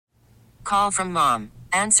Call from mom.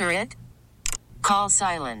 Answer it. Call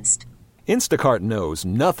silenced. Instacart knows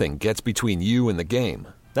nothing gets between you and the game.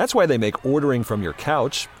 That's why they make ordering from your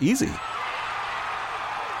couch easy.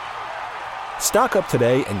 Stock up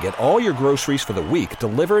today and get all your groceries for the week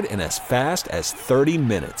delivered in as fast as 30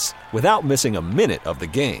 minutes without missing a minute of the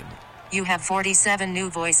game. You have 47 new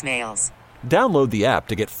voicemails. Download the app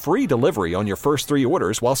to get free delivery on your first 3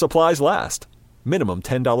 orders while supplies last. Minimum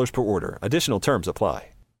 $10 per order. Additional terms apply.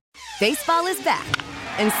 Baseball is back,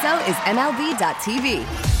 and so is MLB.tv.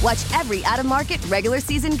 Watch every out-of-market regular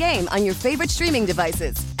season game on your favorite streaming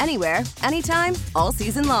devices, anywhere, anytime, all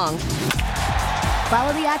season long.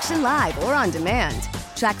 Follow the action live or on demand.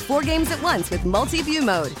 Track 4 games at once with multi-view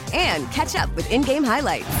mode and catch up with in-game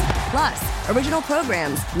highlights. Plus, original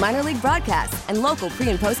programs, minor league broadcasts, and local pre-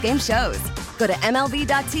 and post-game shows. Go to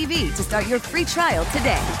MLB.tv to start your free trial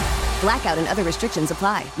today. Blackout and other restrictions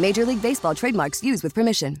apply. Major League Baseball trademarks used with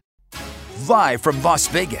permission. Live from Las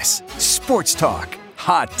Vegas, sports talk,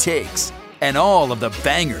 hot takes, and all of the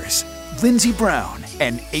bangers. Lindsey Brown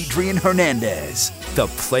and Adrian Hernandez, the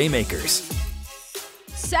Playmakers.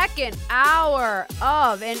 Second hour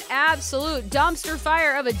of an absolute dumpster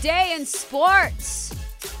fire of a day in sports.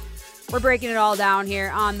 We're breaking it all down here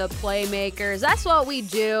on the Playmakers. That's what we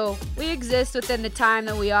do. We exist within the time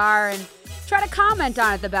that we are and try to comment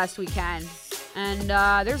on it the best we can. And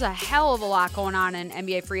there's a hell of a lot going on in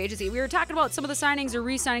NBA free agency. We were talking about some of the signings or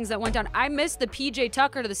re-signings that went down. I missed the P.J.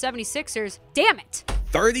 Tucker to the 76ers. Damn it.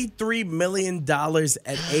 $33 million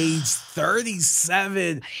at age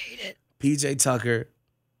 37. I hate it. P.J. Tucker,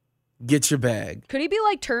 get your bag. Could he be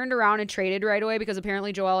turned around and traded right away? Because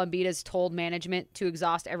apparently Joel Embiid has told management to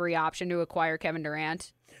exhaust every option to acquire Kevin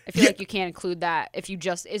Durant. I feel like you can't include that. If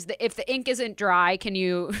the ink isn't dry, can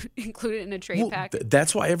you include it in a trade pack?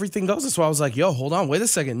 That's why everything goes. That's why I was like, yo, hold on, wait a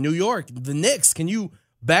second. New York, the Knicks, can you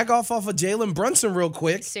back off of Jalen Brunson real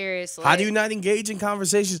quick? Seriously. How do you not engage in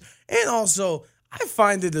conversations? And also, I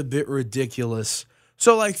find it a bit ridiculous.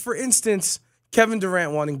 So, for instance, Kevin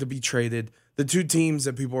Durant wanting to be traded, the two teams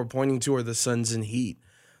that people are pointing to are the Suns and Heat.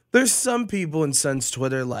 There's some people in Suns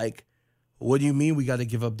Twitter what do you mean we got to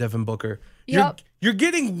give up Devin Booker? Yep. You're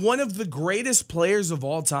getting one of the greatest players of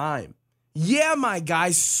all time. Yeah, my guy,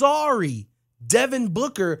 sorry. Devin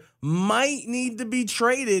Booker might need to be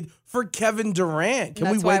traded for Kevin Durant. Can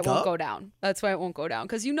we wake up? That's why it won't go down. That's why it won't go down.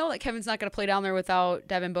 Because you know that Kevin's not going to play down there without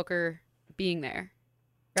Devin Booker being there,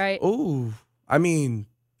 right? Oh, I mean,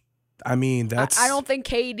 that's... I don't think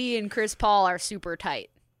KD and Chris Paul are super tight.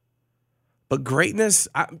 But greatness,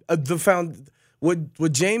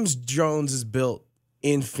 what James Jones has built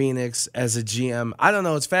in Phoenix as a GM, I don't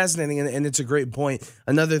know. It's fascinating, and it's a great point.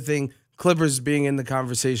 Another thing, Clippers being in the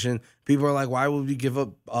conversation, people are like, why would we give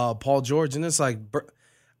up Paul George? And it's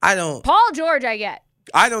Paul George, I get.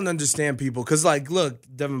 I don't understand people because, look,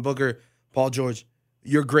 Devin Booker, Paul George,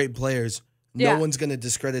 you're great players. No one's going to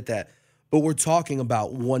discredit that. But we're talking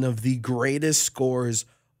about one of the greatest scorers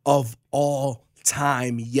of all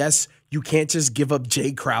time. Yes, you can't just give up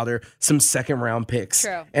Jay Crowder some second-round picks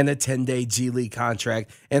and a 10-day G League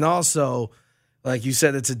contract. And also, like you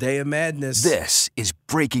said, it's a day of madness. This is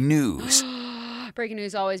breaking news. Breaking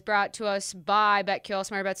news always brought to us by BetQL.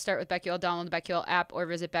 Smart bets start with BetQL. Download the BetQL app or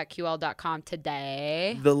visit BetQL.com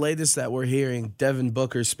today. The latest that we're hearing, Devin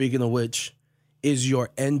Booker, speaking of which, is your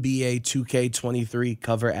NBA 2K23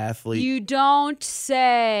 cover athlete. You don't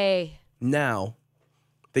say. Now,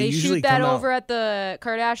 they usually shoot that come over out. at the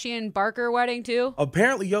Kardashian Barker wedding, too?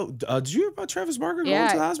 Apparently, did you hear about Travis Barker going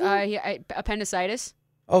to the hospital? Appendicitis.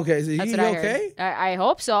 Okay, is he That's what I okay? heard. I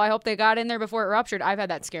hope so. I hope they got in there before it ruptured. I've had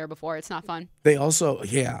that scare before. It's not fun. They also,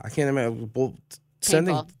 I can't imagine. Well,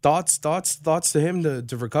 sending thoughts to him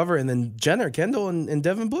to recover, and then Jenner, Kendall, and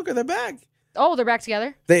Devin Booker, they're back. Oh, they're back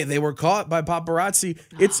together? They were caught by paparazzi.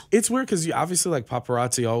 It's weird because obviously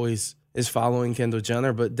paparazzi always is following Kendall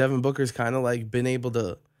Jenner, but Devin Booker's kind of been able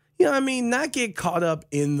to, not get caught up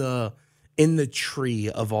in the tree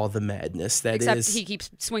of all the madness that Except is. he keeps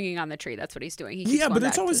swinging on the tree. That's what he's doing. But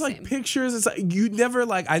it's always pictures. It's you never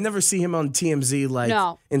I never see him on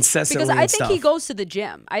TMZ incessantly. Because I think stuff. he goes to the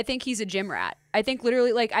gym. I think he's a gym rat. I think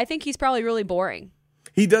literally I think he's probably really boring.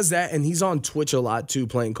 He does that, and he's on Twitch a lot too,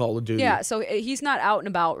 playing Call of Duty. Yeah, so he's not out and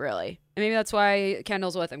about really. And maybe that's why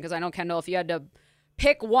Kendall's with him, because I know Kendall, if you had to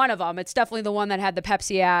pick one of them, it's definitely the one that had the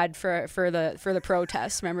Pepsi ad for the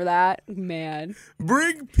protests. Remember that? Man.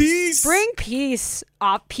 Bring peace. Bring peace,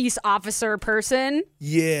 peace officer person.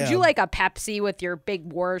 Yeah. Would you like a Pepsi with your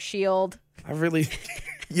big war shield? I really,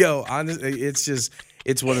 honestly,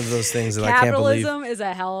 it's one of those things that I can't believe. Capitalism is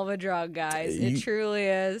a hell of a drug, guys. It truly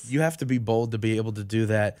is. You have to be bold to be able to do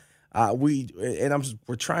that.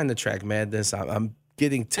 We're trying to track madness. I'm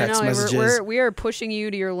getting text messages. We are pushing you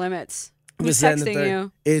to your limits. Who's texting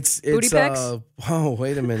you? It's booty pics? Oh,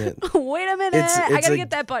 wait a minute. Wait a minute. I gotta get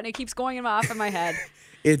that button. It keeps going off in my head.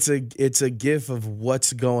 It's a gif of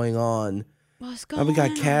what's going on. What's going on? We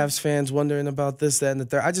got Cavs fans wondering about this, that, and the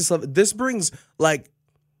third. I just love it. This brings, like,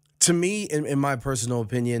 to me, in my personal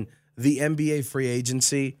opinion, the NBA free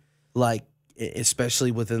agency, like,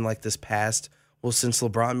 especially within like this past, well, since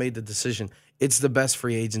LeBron made the decision, it's the best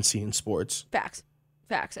free agency in sports. Facts.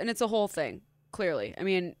 And it's a whole thing, clearly. I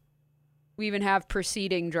mean, we even have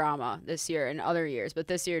preceding drama this year and other years, but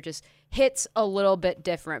this year just hits a little bit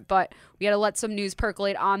different. But we got to let some news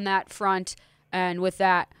percolate on that front. And with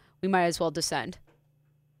that, we might as well descend.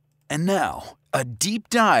 And now, a deep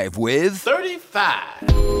dive with 35.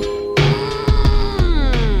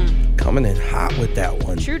 Coming in hot with that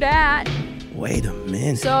one. True dat. Wait a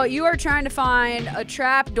minute. So you are trying to find a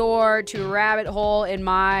trap door to a rabbit hole in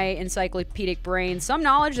my encyclopedic brain. Some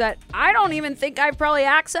knowledge that I don't even think I've probably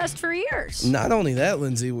accessed for years. Not only that,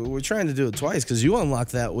 Lindsay, we're trying to do it twice because you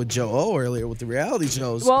unlocked that with Joe O earlier with the reality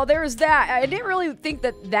shows. Well, there's that. I didn't really think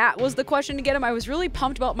that was the question to get him. I was really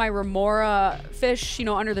pumped about my remora fish,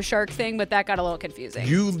 under the shark thing, but that got a little confusing.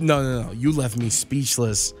 No. You left me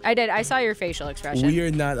speechless. I did. I saw your facial expression. We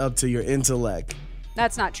are not up to your intellect.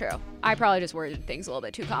 That's not true. I probably just worded things a little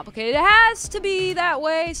bit too complicated. It has to be that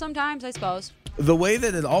way sometimes, I suppose. The way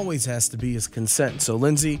that it always has to be is consent. So,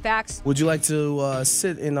 Lindsay, facts. Would you like to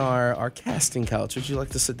sit in our casting couch? Would you like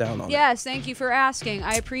to sit down on it? Yes, thank you for asking.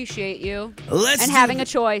 I appreciate you. And having a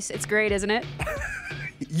choice. It's great, isn't it?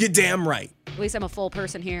 You're damn right. At least I'm a full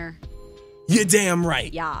person here. You're damn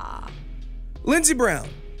right. Yeah. Lindsey Brown.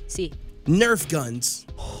 See. Nerf guns.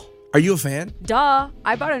 Are you a fan? Duh.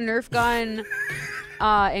 I bought a Nerf gun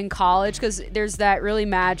in college because there's that really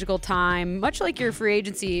magical time, much like your free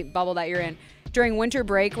agency bubble that you're in, during winter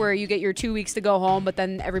break where you get your 2 weeks to go home, but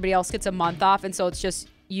then everybody else gets a month off, and so it's just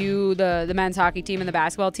you, the men's hockey team, and the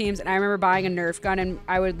basketball teams. And I remember buying a Nerf gun, and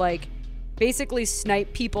I would basically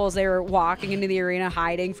snipe people as they were walking into the arena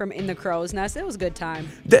hiding from in the crow's nest. It was a good time.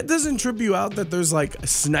 That doesn't trip you out that there's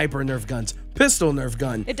sniper Nerf guns, pistol Nerf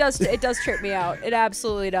gun. It does trip me out. It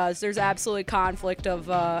absolutely does. There's absolutely conflict of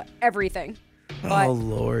everything. But oh,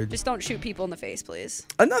 Lord. Just don't shoot people in the face, please.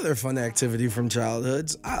 Another fun activity from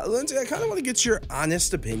childhoods. Lindsay, I kind of want to get your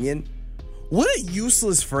honest opinion. What a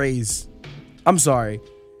useless phrase. I'm sorry.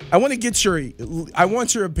 I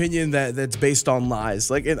want your opinion that's based on lies,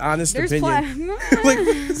 like an honest opinion.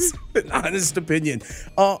 An honest opinion.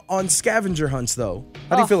 On scavenger hunts, though.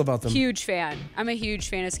 How do you feel about them? Huge fan. I'm a huge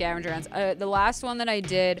fan of scavenger hunts. The last one that I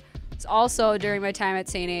did was also during my time at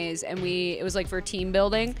St. A's, and it was for team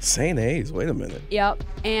building. St. A's? Wait a minute. Yep.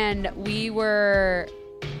 And we were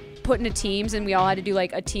put into teams, and we all had to do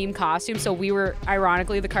a team costume. So we were,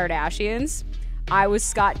 ironically, the Kardashians. I was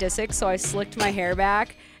Scott Disick, so I slicked my hair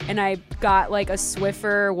back, and I got a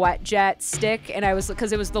Swiffer wet jet stick, and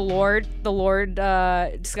because it was the Lord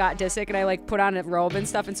Scott Disick, and I put on a robe and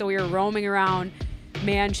stuff, and so we were roaming around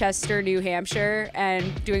Manchester, New Hampshire,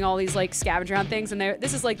 and doing all these scavenger hunt things. And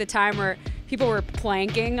this is the time where people were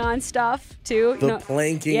planking on stuff too.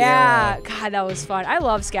 Planking yeah, era. God, that was fun. I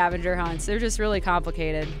love scavenger hunts. They're just really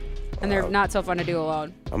complicated. And they're not so fun to do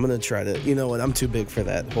alone. I'm going to try to, you know what, I'm too big for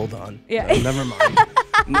that. Hold on. Yeah. Never mind.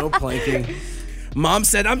 No planking. Mom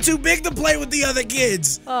said, I'm too big to play with the other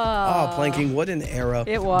kids. Planking, what an era.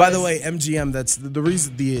 It was. By the way, MGM, that's the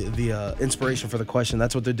reason, the inspiration for the question.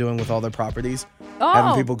 That's what they're doing with all their properties.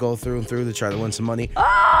 Having people go through and through to try to win some money.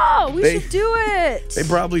 Oh, we should do it. They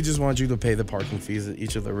probably just want you to pay the parking fees at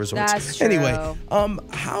each of the resorts. That's true. Anyway,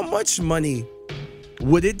 how much money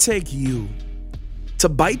would it take you to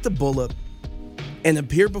bite the bullet and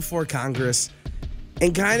appear before Congress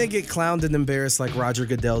and kind of get clowned and embarrassed like Roger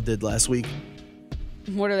Goodell did last week?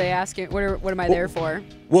 What are they asking? What am I there for?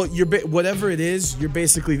 Well, whatever it is, you're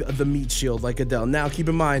basically the meat shield like Goodell. Now, keep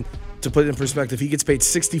in mind, to put it in perspective, he gets paid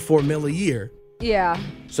 $64 million a year. Yeah.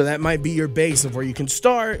 So that might be your base of where you can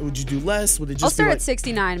start. Would you do less? Would it just I'll start at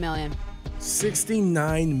 $69 million.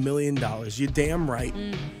 $69 million. You're damn right.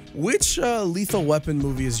 Which Lethal Weapon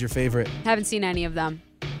movie is your favorite? Haven't seen any of them.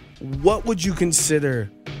 What would you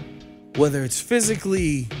consider, whether it's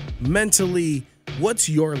physically, mentally, what's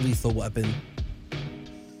your lethal weapon?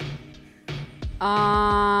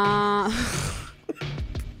 I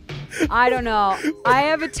don't know. I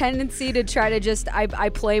have a tendency to try to I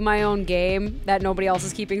play my own game that nobody else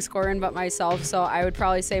is keeping score in but myself, so I would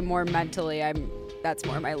probably say more mentally. That's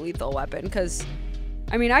more my lethal weapon, because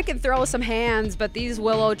I can throw some hands, but these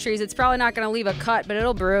willow trees, it's probably not going to leave a cut, but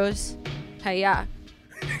it'll bruise. Hey, yeah.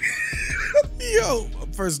 Yo,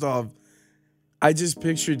 First off, I just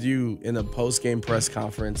pictured you in a post-game press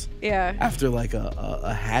conference. Yeah. After like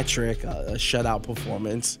a hat trick, a shutout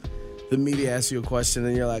performance. The media asks you a question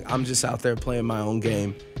and you're like, I'm just out there playing my own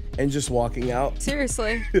game and just walking out.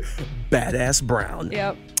 Seriously. Badass Brown.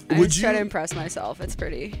 Yep. I just try to impress myself. It's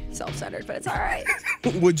pretty self-centered, but it's all right.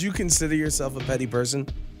 Would you consider yourself a petty person?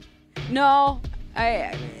 No.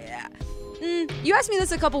 You asked me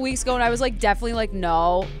this a couple weeks ago and I was like, definitely like,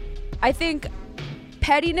 no. I think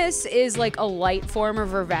pettiness is like a light form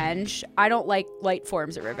of revenge. I don't like light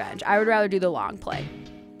forms of revenge. I would rather do the long play.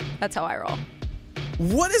 That's how I roll.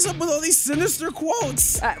 What is up with all these sinister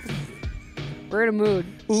quotes? We're in a mood.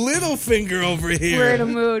 Littlefinger over here. We're in a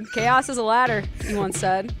mood. Chaos is a ladder, you once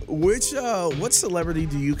said. What celebrity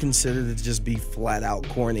do you consider to just be flat out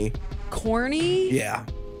corny? Corny? Yeah.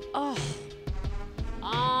 Oh.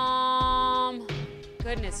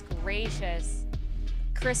 Goodness gracious.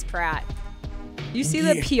 Chris Pratt. You see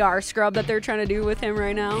the PR scrub that they're trying to do with him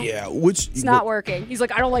right now? Yeah, it's not working. He's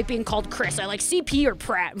like, I don't like being called Chris. I like CP or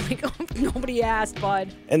Pratt. I'm like, oh, nobody asked,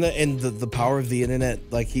 bud. And the power of the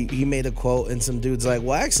internet, like he made a quote and some dude's like,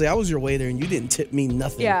 well, actually, I was your waiter and you didn't tip me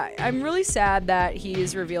nothing. Yeah, I'm really sad that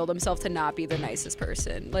he's revealed himself to not be the nicest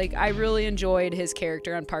person. Like, I really enjoyed his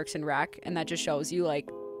character on Parks and Rec, and that just shows you, like,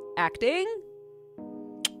 acting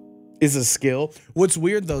is a skill. What's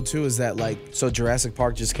weird though too is that so Jurassic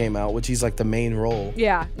Park just came out, which he's like the main role.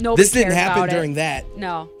 Yeah, nobody. This didn't happen about during it. that.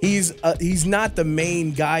 No, he's not the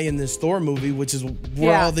main guy in this Thor movie, which is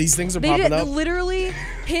where all these things are popping up. Literally,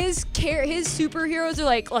 his superheroes are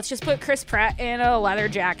like, let's just put Chris Pratt in a leather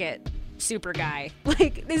jacket. Super guy.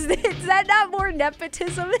 Like, is that not more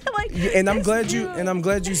nepotism? I'm glad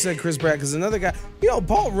you said Chris Pratt, because another guy,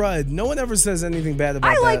 Paul Rudd. No one ever says anything bad about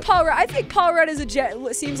that. I like Paul Rudd. I think Paul Rudd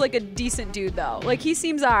seems like a decent dude though. Like, he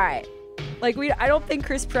seems all right. Like, I don't think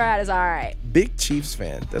Chris Pratt is all right. Big Chiefs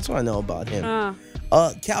fan. That's what I know about him.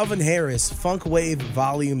 Calvin Harris, Funk Wave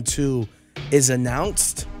Volume 2 is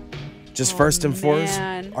announced. Just first and foremost,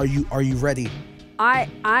 are you ready? I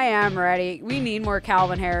am ready. We need more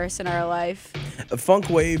Calvin Harris in our life.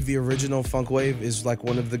 Funk Wave, the original Funk Wave, is like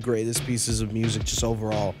one of the greatest pieces of music just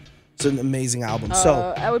overall. It's an amazing album.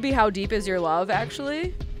 So that would be How Deep Is Your Love,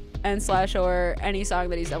 actually, and / or any song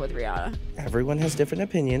that he's done with Rihanna. Everyone has different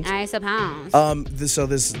opinions, I suppose.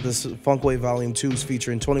 This Funk Wave Volume 2 is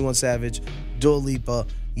featuring 21 Savage, Dua Lipa,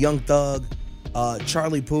 Young Thug,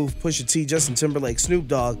 Charlie Puth, Pusha T, Justin Timberlake, Snoop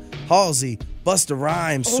Dogg, Halsey, Busta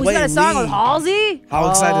Rhymes, Sway Lee. He's got a song with Halsey?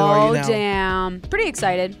 How excited are you now? Oh, damn. Pretty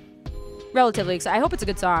excited. Relatively excited. I hope it's a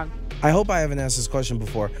good song. I hope I haven't asked this question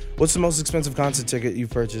before. What's the most expensive concert ticket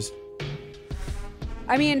you've purchased?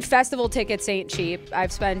 I mean, festival tickets ain't cheap.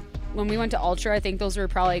 When we went to Ultra, I think those were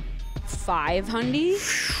probably $500.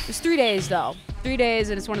 It was 3 days, though. 3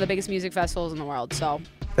 days, and it's one of the biggest music festivals in the world, so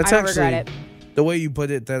I don't regret it. The way you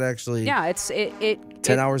put it, that actually... Yeah, it's...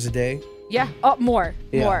 10 hours a day? Yeah. Oh, more.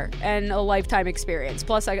 And a lifetime experience.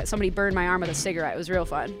 Plus, I got somebody burned my arm with a cigarette. It was real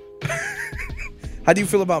fun. How do you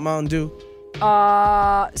feel about Mountain Dew?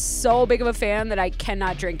 So big of a fan that I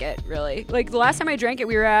cannot drink it, really. Like, the last time I drank it,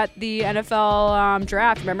 we were at the NFL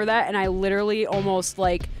draft. Remember that? And I literally almost,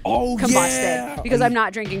 combusted. Because I'm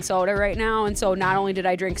not drinking soda right now. And so not only did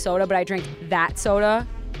I drink soda, but I drank that soda.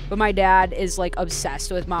 But my dad is, obsessed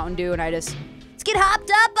with Mountain Dew, and I just... Let's get hopped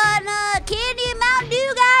up on candy and Mountain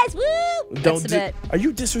Dew, guys. Woo! That's the bit. Are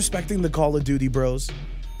you disrespecting the Call of Duty bros?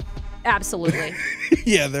 Absolutely.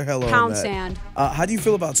 Yeah, they're hella Pound on that. sand. How do you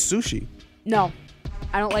feel about sushi? No.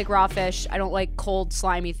 I don't like raw fish. I don't like cold,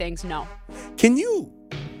 slimy things. No. Can you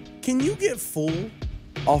get full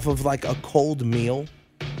off of a cold meal?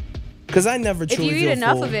 Because I never truly feel full. If you eat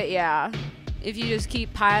enough of it, yeah. If you just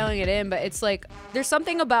keep piling it in. But it's there's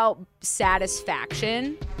something about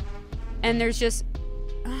satisfaction. And there's just,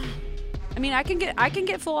 I mean, I can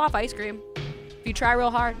get full off ice cream if you try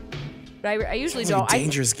real hard, but I usually don't. It's a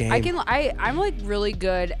dangerous game. I'm really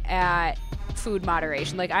good at food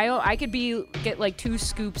moderation. I could get 2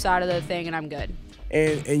 scoops out of the thing and I'm good.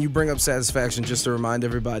 And you bring up satisfaction. Just to remind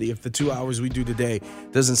everybody, if the 2 hours we do today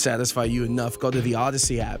doesn't satisfy you enough, go to the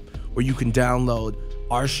Odyssey app where you can download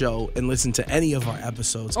our show and listen to any of our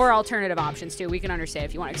episodes. Or alternative options, too. We can understand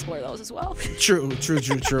if you want to explore those as well. True.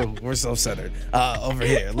 We're self-centered over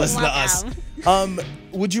here. Listen to us.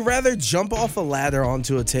 Would you rather jump off a ladder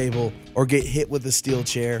onto a table or get hit with a steel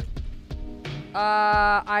chair?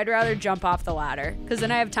 I'd rather jump off the ladder because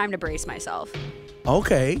then I have time to brace myself.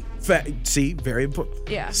 Okay. See, very important.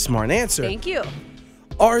 Yeah. Smart answer. Thank you.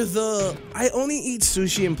 I only eat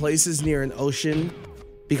sushi in places near an ocean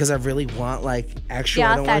because I really want I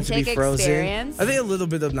don't want it to be frozen. Experience. Are they a little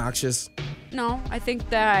bit obnoxious? No, I think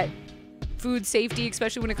that food safety,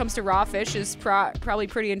 especially when it comes to raw fish, is probably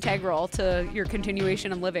pretty integral to your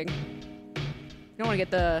continuation of living. You don't want to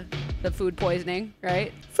get the food poisoning,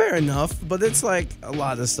 right? Fair enough, but it's like a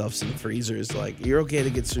lot of stuff's in freezers. Like, you're okay to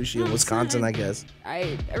get sushi in Wisconsin, I guess.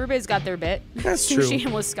 Everybody's got their bit. That's Sushi true.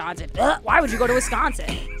 in Wisconsin. Why would you go to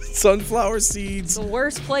Wisconsin? Sunflower seeds. The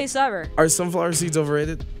worst place ever. Are sunflower seeds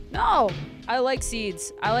overrated? No, I like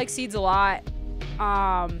seeds. I like seeds a lot.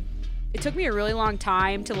 It took me a really long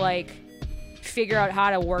time to like figure out how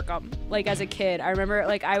to work them. Like as a kid, I remember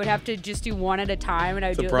like I would have to just do one at a time, and I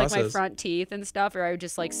would do it like my front teeth and stuff, or I would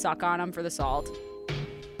just like suck on them for the salt.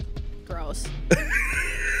 Gross.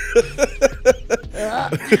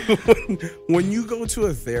 When you go to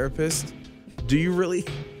a therapist, do you really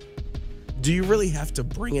have to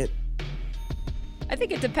bring it? I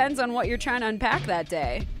think it depends on what you're trying to unpack that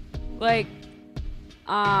day. Like,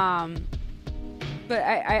 but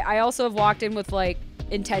I also have walked in with like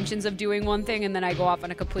intentions of doing one thing, and then I go off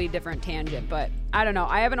on a completely different tangent. But I don't know.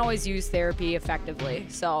 I haven't always used therapy effectively,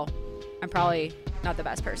 so I'm probably not the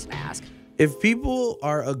best person to ask. If people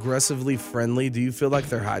are aggressively friendly, do you feel like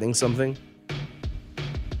they're hiding something?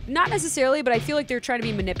 Not necessarily, but I feel like they're trying to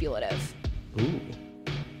be manipulative. Ooh.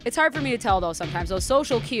 It's hard for me to tell, though, sometimes. Those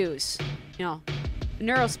social cues, you know,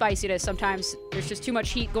 neurospiciness, sometimes there's just too much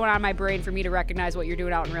heat going on in my brain for me to recognize what you're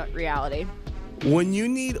doing out in reality. When you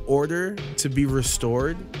need order to be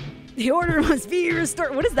restored. The order must be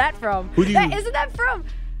restored. What is that from? Is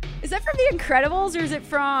that from The Incredibles, or is it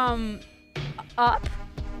from Up?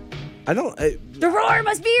 The roar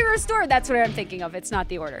must be restored. That's what I'm thinking of. It's not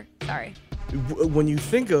The Order. Sorry. When you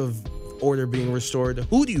think of order being restored,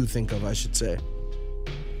 who do you think of, I should say?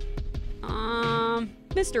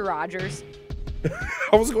 Mr. Rogers.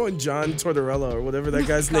 I was going John Tortorella or whatever that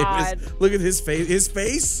guy's name is. Look at his face. His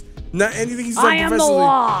face? Not anything he's done I am the professionally.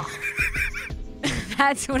 law.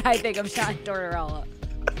 That's what I think of John Tortorella.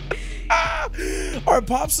 Are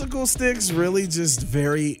popsicle sticks really just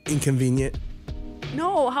very inconvenient?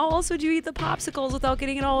 No, how else would you eat the popsicles without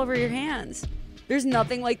getting it all over your hands? There's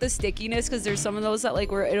nothing like the stickiness, because there's some of those that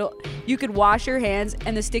like where you could wash your hands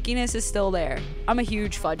and the stickiness is still there. I'm a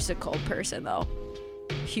huge fudgesicle person though.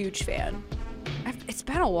 Huge fan. It's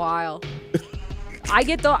been a while.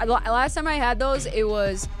 Last time I had those, it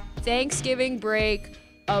was Thanksgiving break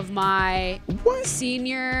of my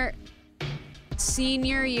senior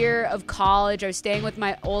year of college. I was staying with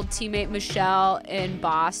my old teammate Michelle in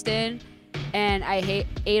Boston, and I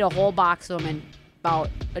ate a whole box of them in about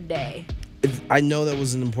a day. I know that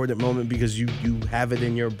was an important moment because you have it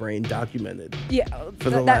in your brain documented. Yeah,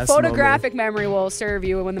 that photographic memory will serve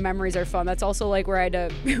you when the memories are fun. That's also like where I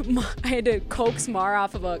had to coax Mar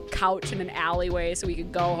off of a couch in an alleyway so we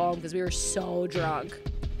could go home because we were so drunk.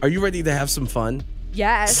 Are you ready to have some fun?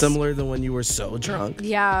 Yes. Similar to when you were so drunk?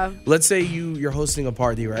 Yeah. Let's say you're hosting a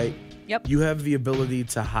party, right? Yep. You have the ability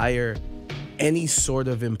to hire any sort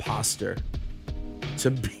of imposter to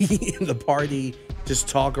be in the party, just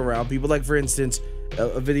talk around people. Like, for instance,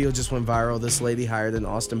 a video just went viral. This lady hired an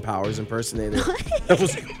Austin Powers impersonator. that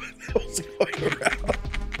was going around.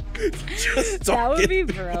 Just that would be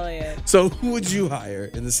talking. brilliant. So who would you hire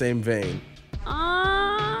in the same vein?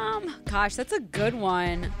 Gosh, that's a good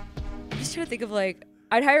one. I'm just trying to think of like,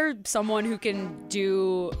 I'd hire someone who can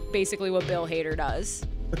do basically what Bill Hader does.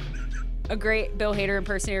 A great Bill Hader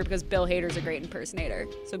impersonator, because Bill Hader's a great impersonator.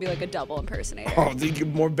 So it'd be like a double impersonator. Oh, you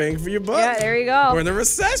get more bang for your buck. Yeah, there you go. We're in a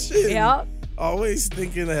recession. Yep. Always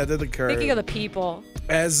thinking ahead of the curve. Thinking of the people.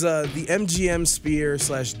 As the MGM Sphere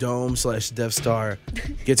 /Dome /Death Star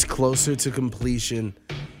gets closer to completion,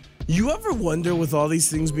 you ever wonder, with all these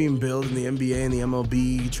things being built in the NBA and the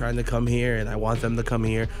MLB trying to come here, and I want them to come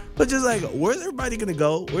here, but just like, where's everybody going to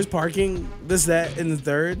go? Where's parking? This, that, and the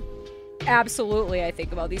third? Absolutely, I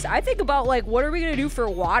think about these. I think about, like, what are we going to do for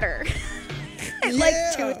water? In like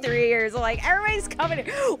 2-3 years. Like, everybody's coming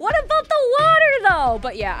here. What about the water, though?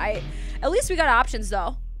 But yeah, at least we got options,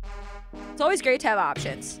 though. It's always great to have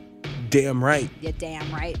options. Damn right. You're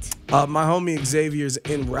damn right. My homie Xavier's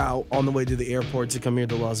en route on the way to the airport to come here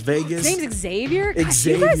to Las Vegas. His name's Xavier? Gosh,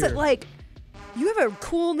 Xavier. you guys, like, you have a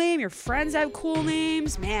cool name. Your friends have cool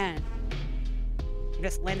names. Man. I'm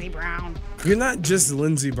just Lindsey Brown. You're not just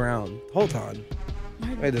Lindsey Brown. Hold on.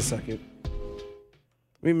 Wait a second.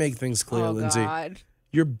 Let me make things clear, Lindsey. God.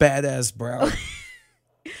 You're badass Brown.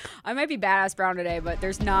 I might be badass Brown today, but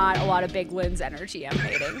there's not a lot of big Linz energy I'm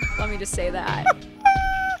hating. Let me just say that.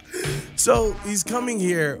 So he's coming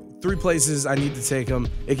here. 3 places I need to take him.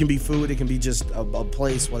 It can be food. It can be just a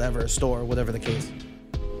place, whatever, a store, whatever the case.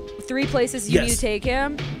 3 places you need to take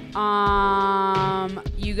him.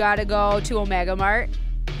 You got to go to Omega Mart.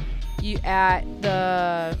 You at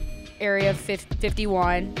the Area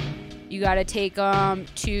 51. You got to take them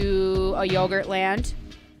to a yogurt land.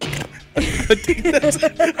 I'm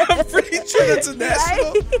pretty sure that's a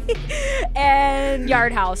national. And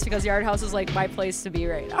Yard House, because Yard House is like my place to be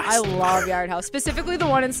right now. I love Yard House. Specifically the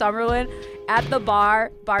one in Summerlin. At the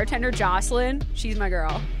bar, bartender Jocelyn, she's my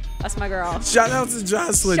girl. That's my girl. Shout out to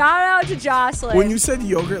Jocelyn. Shout out to Jocelyn. When you said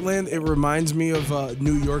Yogurtland, it reminds me of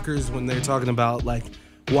New Yorkers when they're talking about like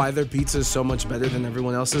why their pizza is so much better than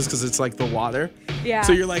everyone else's because it's like the water. Yeah.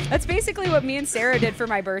 So you're like, that's basically what me and Sarah did for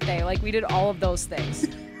my birthday. Like we did all of those things.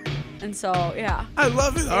 And so, yeah. I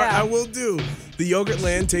love it. Yeah. I will do. The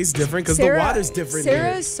Yogurtland tastes different because the water's different.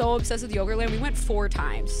 Sarah is so obsessed with Yogurtland. We went 4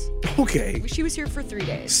 times. Okay. She was here for 3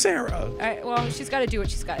 days. Sarah. Well, she's got to do what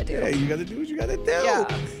she's got to do. Yeah, you got to do what you got to do. Yeah.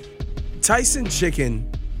 Tyson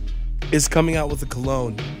Chicken is coming out with a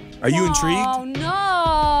cologne. Are you intrigued?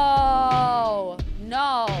 Oh,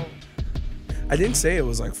 no. I didn't say it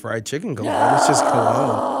was like fried chicken cologne. It's just cologne.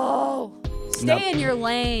 Oh. Stay in your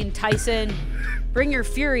lane, Tyson. Bring your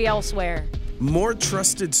fury elsewhere. More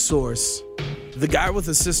trusted source, the guy with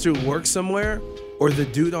a sister who works somewhere or the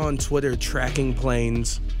dude on Twitter tracking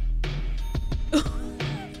planes?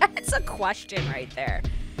 That's a question right there.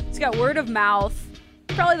 He's got word of mouth.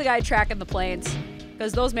 Probably the guy tracking the planes.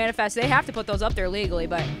 Because those manifests, they have to put those up there legally,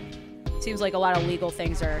 but it seems like a lot of legal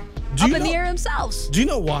things are up in the air themselves. Do you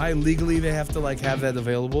know why legally they have to like have that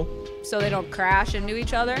available? So they don't crash into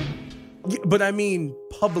each other? Yeah, but I mean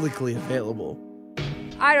publicly available.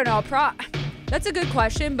 I don't know. That's a good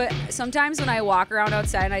question, but sometimes when I walk around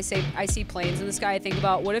outside and I see planes in the sky, I think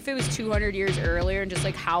about what if it was 200 years earlier and just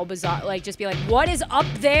like how bizarre, like just be like, what is up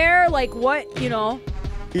there? Like what, you know?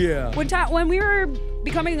 Yeah. When we were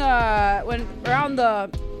becoming when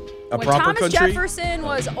Thomas country? Jefferson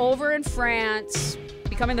was over in France,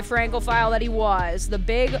 becoming the Francophile that he was, the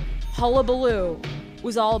big hullabaloo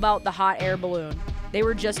was all about the hot air balloon. They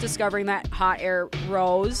were just discovering that hot air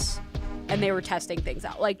rose. And they were testing things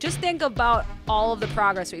out. Like, just think about all of the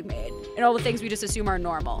progress we've made and all the things we just assume are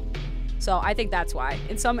normal. So I think that's why.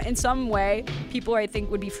 In some way, people I think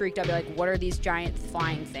would be freaked out. Be like, what are these giant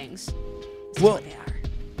flying things? This is what they are.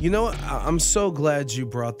 You know what? I'm so glad you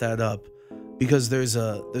brought that up because there's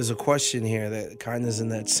a question here that kind of is in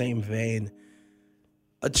that same vein.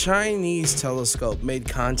 A Chinese telescope made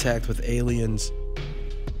contact with aliens.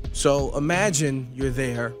 So imagine you're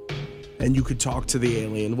there. And you could talk to the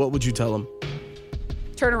alien. What would you tell him?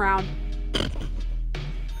 Turn around.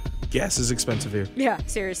 Gas is expensive here. Yeah,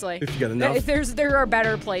 seriously. If you got enough. There are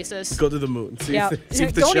better places. Go to the moon. See yeah.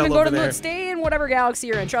 if the Don't even go to the there. moon. Stay in whatever galaxy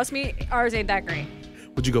you're in. Trust me, ours ain't that great.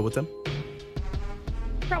 Would you go with them?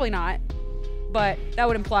 Probably not. But that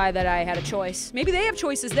would imply that I had a choice. Maybe they have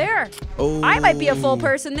choices there. Oh. I might be a full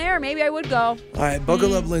person there. Maybe I would go. All right,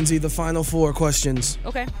 buckle up, Lindsay. The final 4 questions.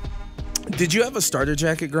 Okay. Did you have a starter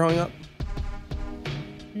jacket growing up?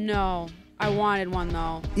 No, I wanted one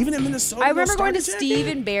though. Even in Minnesota? I remember going to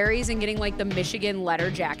Steve & Barry's and getting like the Michigan letter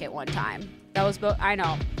jacket one time. That was, I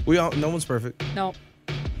know. No one's perfect. Nope.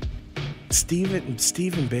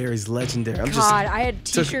 Steve & Barry's legendary. I had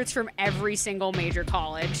t-shirts from every single major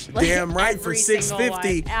college. Like, damn right, for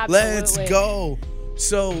 $6.50. Let's go.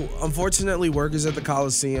 So, unfortunately, workers at the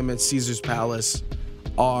Coliseum at Caesar's Palace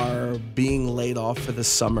are being laid off for the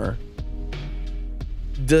summer.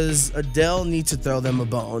 Does Adele need to throw them a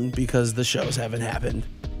bone because the shows haven't happened?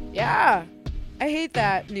 Yeah. I hate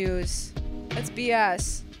that news. That's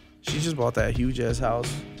BS. She just bought that huge-ass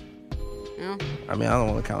house. Yeah. I mean, I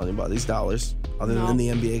don't want to count anybody's dollars other than the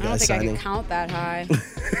NBA guys signing. I don't think I can count that high.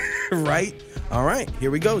 Right? All right,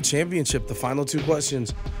 here we go. Championship, the final 2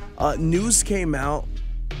 questions. News came out.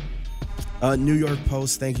 New York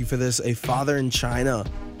Post, thank you for this. A father in China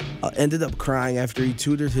ended up crying after he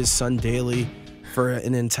tutored his son daily for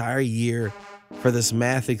an entire year for this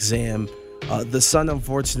math exam. The son,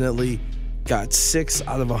 unfortunately, got 6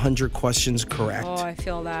 out of 100 questions correct. Oh, I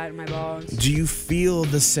feel that in my bones. Do you feel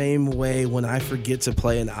the same way when I forget to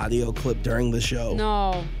play an audio clip during the show?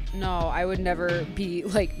 No, I would never be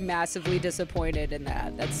like massively disappointed in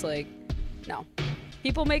that. That's like, no.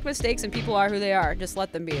 People make mistakes and people are who they are. Just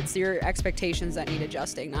let them be. It's your expectations that need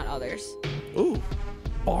adjusting, not others. Ooh,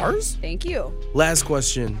 bars? Thank you. Last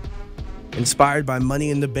question. Inspired by Money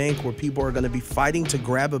in the Bank, where people are going to be fighting to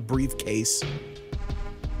grab a briefcase.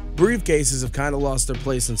 Briefcases have kind of lost their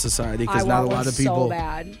place in society because not a lot of people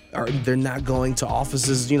they're not going to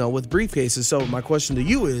offices, with briefcases. So my question to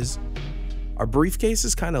you is, are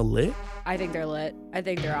briefcases kind of lit? I think they're lit. I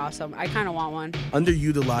think they're awesome. I kind of want one.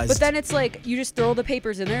 Underutilized. But then it's like you just throw the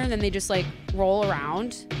papers in there and then they just like roll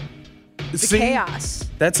around. The chaos.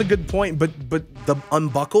 That's a good point. But the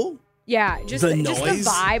unbuckle? Yeah, just The the noise?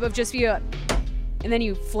 vibe of just and then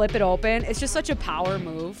you flip it open. It's just such a power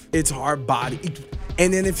move. It's hard body.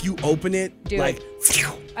 And then if you open it, Dude. like,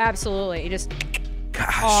 Absolutely. You just,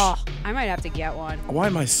 gosh. I might have to get one. Why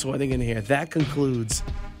am I sweating in here? That concludes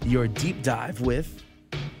your deep dive with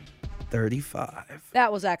 35.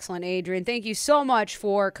 That was excellent, Adrian. Thank you so much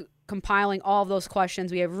for compiling all of those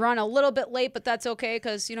questions. We have run a little bit late, but that's okay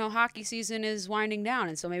because, hockey season is winding down,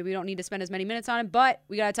 and so maybe we don't need to spend as many minutes on it, but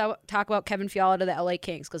we got to talk about Kevin Fiala to the LA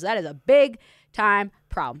Kings because that is a big-time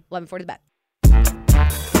problem. 11:40 the bet.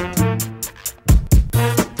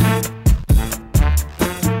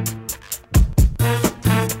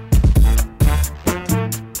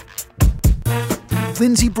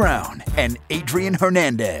 Lindsey Brown and Adrian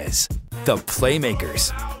Hernandez, the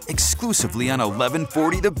Playmakers, exclusively on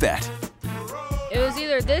 1140 The Bet. It was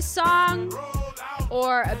either this song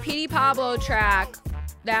or a Petey Pablo track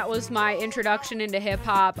that was my introduction into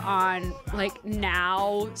hip-hop on,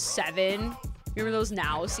 Now 7. Remember those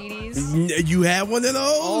Now CDs? You had one of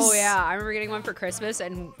those? Oh, yeah. I remember getting one for Christmas,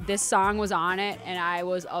 and this song was on it, and I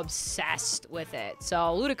was obsessed with it. So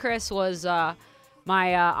Ludacris was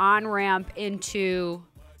my on-ramp into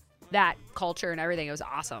that culture and everything. It was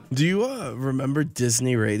awesome. Do you remember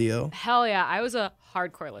Disney Radio? Hell yeah. I was a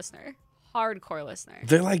hardcore listener.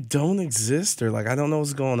 They're don't exist, or I don't know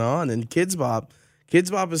what's going on. And Kids Bop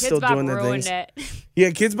is still doing their things. It.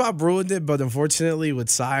 Yeah, Kids Bop ruined it, but unfortunately with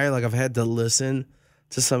Sire, I've had to listen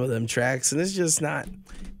to some of them tracks, and it's just not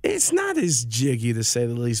as jiggy to say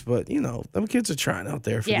the least, but them kids are trying out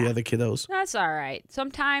there for the other kiddos. That's all right.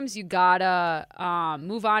 Sometimes you gotta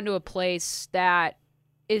move on to a place that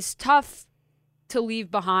is tough to leave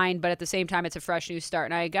behind, but at the same time, it's a fresh new start.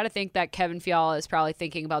 And I got to think that Kevin Fiala is probably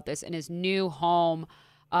thinking about this in his new home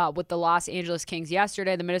with the Los Angeles Kings.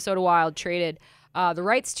 Yesterday, the Minnesota Wild traded the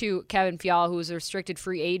rights to Kevin Fiala, who was a restricted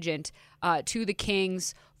free agent, to the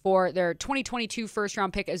Kings for their 2022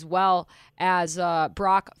 first-round pick, as well as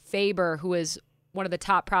Brock Faber, who is one of the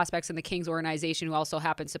top prospects in the Kings organization, who also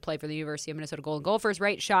happens to play for the University of Minnesota Golden Gophers.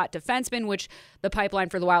 Right shot defenseman, which the pipeline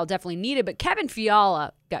for the Wild definitely needed. But Kevin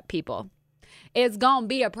Fiala, got people, it's going to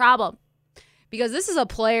be a problem because this is a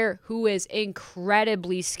player who is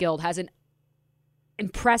incredibly skilled, has an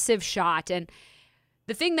impressive shot. And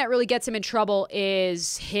the thing that really gets him in trouble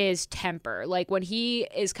is his temper. When he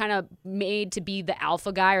is kind of made to be the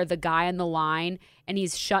alpha guy or the guy on the line and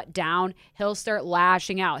he's shut down, he'll start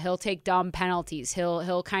lashing out. He'll take dumb penalties.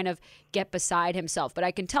 He'll kind of get beside himself. But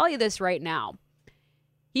I can tell you this right now.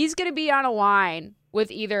 He's going to be on a line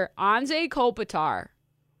with either Anze Kopitar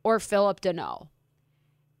or Phillip Danault.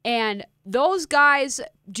 And those guys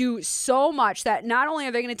do so much that not only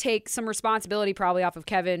are they going to take some responsibility probably off of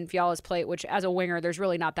Kevin Fiala's plate, which as a winger, there's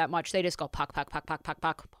really not that much. They just go puck, puck, puck, puck, puck,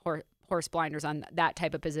 puck, horse blinders on that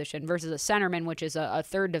type of position versus a centerman, which is a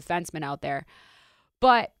third defenseman out there.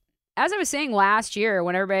 But as I was saying last year,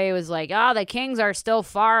 when everybody was like, the Kings are still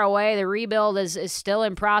far away, the rebuild is still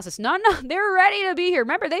in process. No, they're ready to be here.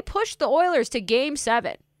 Remember, they pushed the Oilers to Game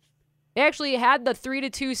 7. They actually had the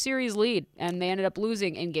 3-2 series lead, and they ended up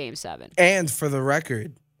losing in Game 7. And for the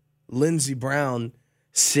record, Lindsey Brown,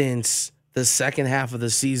 since the second half of the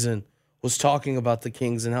season, was talking about the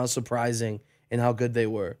Kings and how surprising and how good they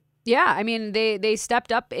were. Yeah, I mean, they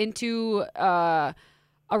stepped up into a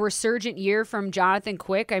resurgent year from Jonathan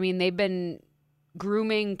Quick. I mean, they've been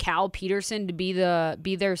grooming Cal Peterson to be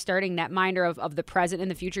their starting netminder of the present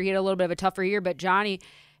and the future. He had a little bit of a tougher year, but Johnny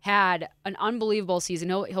had an unbelievable season.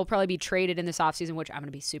 He'll probably be traded in this offseason, which I'm going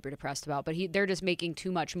to be super depressed about. But they're just making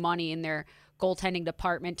too much money in their goaltending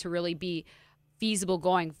department to really be feasible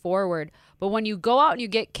going forward. But when you go out and you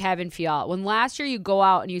get Kevin Fiala, when last year you go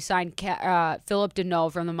out and you signed Phillip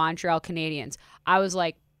Danault from the Montreal Canadiens, I was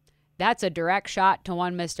like, that's a direct shot to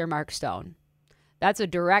one Mr. Mark Stone. That's a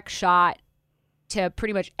direct shot to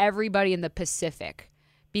pretty much everybody in the Pacific,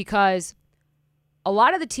 because a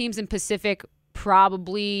lot of the teams in Pacific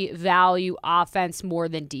probably value offense more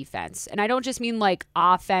than defense. And I don't just mean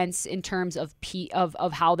offense in terms of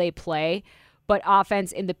how they play, but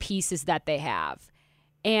offense in the pieces that they have.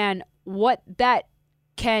 And what that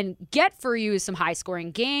can get for you is some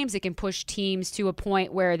high-scoring games. It can push teams to a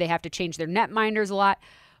point where they have to change their netminders a lot.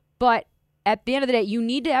 But at the end of the day, you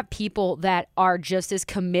need to have people that are just as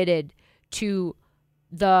committed to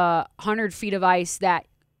the 100 feet of ice that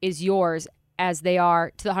is yours as they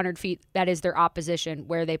are to the 100 feet that is their opposition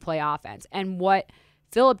where they play offense. And what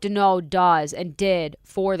Phillip Danault does and did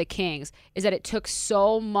for the Kings is that it took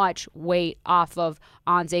so much weight off of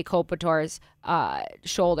Anze Kopitar's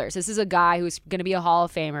shoulders. This is a guy who's going to be a Hall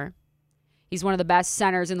of Famer. He's one of the best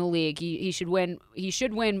centers in the league. He should win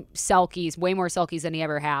Selkies, way more Selkies than he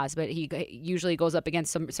ever has, but he usually goes up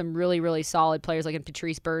against some really, really solid players like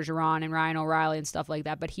Patrice Bergeron and Ryan O'Reilly and stuff like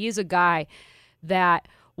that. But he is a guy that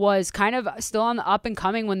was kind of still on the up and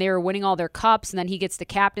coming when they were winning all their cups, and then he gets the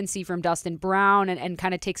captaincy from Dustin Brown and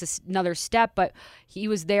kind of takes another step. But he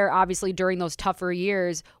was there obviously during those tougher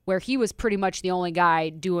years where he was pretty much the only guy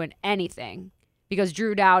doing anything because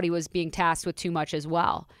Drew Doughty was being tasked with too much as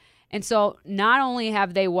well. And so not only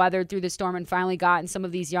have they weathered through the storm and finally gotten some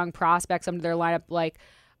of these young prospects under their lineup like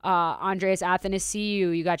Andreas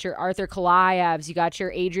Athanasiou, you got your Arthur Kalaevs, you got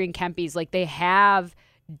your Adrian Kempes. Like they have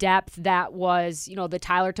depth that was, the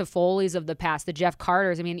Tyler Toffoli's of the past, the Jeff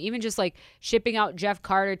Carters. I mean, even just like shipping out Jeff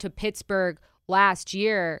Carter to Pittsburgh last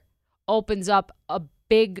year opens up a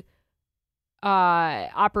big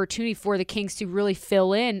opportunity for the Kings to really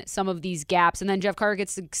fill in some of these gaps. And then Jeff Carter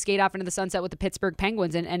gets to skate off into the sunset with the Pittsburgh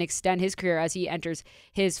Penguins and extend his career as he enters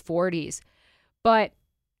his 40s. But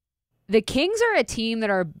the Kings are a team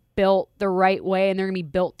that are built the right way, and they're going to be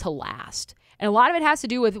built to last. And a lot of it has to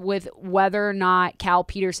do with whether or not Cal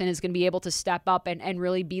Peterson is going to be able to step up and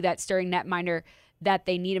really be that starting netminder that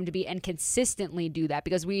they need him to be and consistently do that,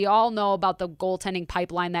 because we all know about the goaltending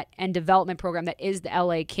pipeline and development program that is the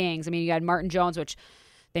LA Kings. I mean, you had Martin Jones, which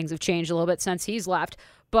things have changed a little bit since he's left,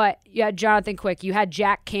 but you had Jonathan Quick. You had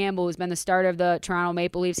Jack Campbell, who's been the starter of the Toronto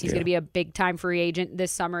Maple Leafs. He's going to be a big-time free agent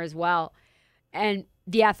this summer as well. And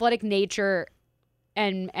the athletic nature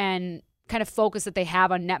and kind of focus that they have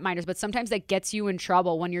on netminders, but sometimes that gets you in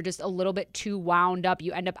trouble when you're just a little bit too wound up.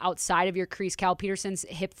 You end up outside of your crease. Cal Peterson's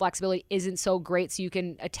hip flexibility isn't so great, so you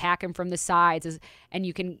can attack him from the sides, and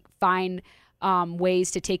you can find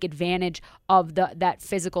ways to take advantage of that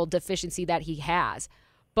physical deficiency that he has.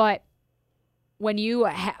 But when you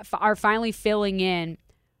are finally filling in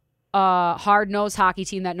a hard-nosed hockey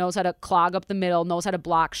team that knows how to clog up the middle, knows how to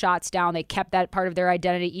block shots down. They kept that part of their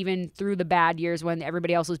identity even through the bad years when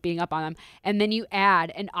everybody else was beating up on them. And then you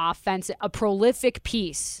add a prolific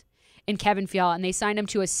piece in Kevin Fiala, and they signed him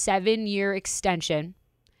to a 7-year extension.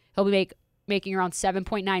 He'll be making around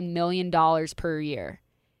 $7.9 million per year.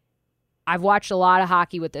 I've watched a lot of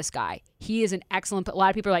hockey with this guy. He is an excellent. A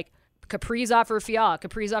lot of people are like, Kaprizov or Fiala.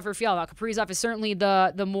 Now, Kaprizov is certainly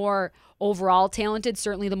the more overall talented,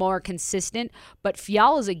 certainly the more consistent, but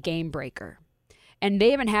Fiala is a game breaker. And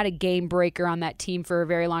they haven't had a game breaker on that team for a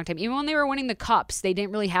very long time. Even when they were winning the Cups, they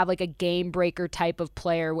didn't really have like a game breaker type of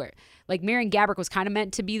player where like Marian Gaborik was kind of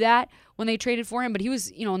meant to be that when they traded for him, but he was,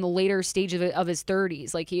 in the later stage of his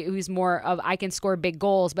 30s. Like he was more of, I can score big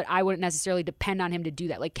goals, but I wouldn't necessarily depend on him to do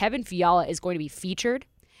that. Like Kevin Fiala is going to be featured,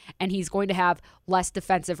 and he's going to have less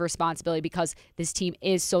defensive responsibility because this team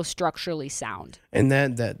is so structurally sound. And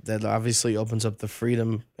that obviously opens up the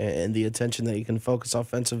freedom and the attention that you can focus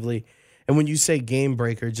offensively. And when you say game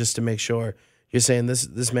breaker, just to make sure, you're saying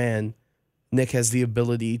this man, Nick, has the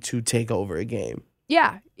ability to take over a game.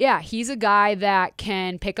 Yeah. He's a guy that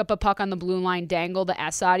can pick up a puck on the blue line, dangle the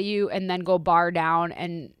S out of you, and then go bar down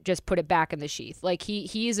and just put it back in the sheath. Like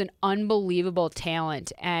he is an unbelievable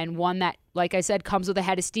talent, and one that, like I said, comes with a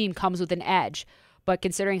head of steam, comes with an edge. But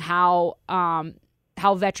considering how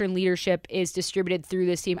veteran leadership is distributed through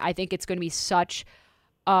this team, I think it's going to be such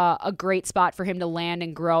a great spot for him to land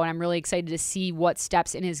and grow. And I'm really excited to see what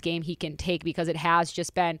steps in his game he can take, because it has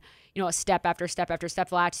just been, a step after step after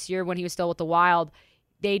step. Last year when he was still with the Wild,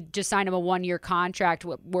 they just signed him a 1-year contract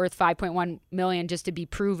worth $5.1 million just to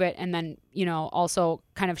prove it. And then, also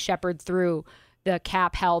kind of shepherd through the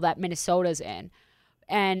cap hell that Minnesota's in.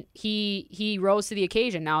 And he rose to the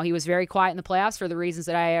occasion. Now, he was very quiet in the playoffs for the reasons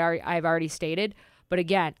that I've already stated. But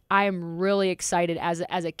again, I am really excited as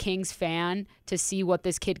a Kings fan to see what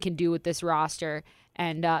this kid can do with this roster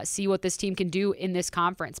and see what this team can do in this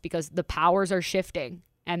conference, because the powers are shifting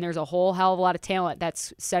and there's a whole hell of a lot of talent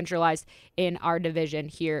that's centralized in our division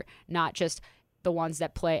here, not just the ones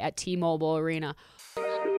that play at T-Mobile Arena.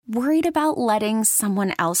 Worried about letting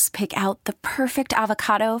someone else pick out the perfect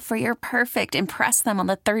avocado for your perfect impress them on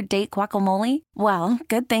the third date guacamole? Well,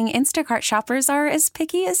 good thing Instacart shoppers are as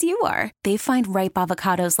picky as you are. They find ripe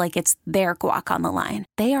avocados like it's their guac on the line.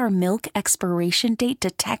 They are milk expiration date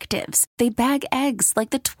detectives. They bag eggs like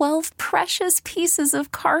the 12 precious pieces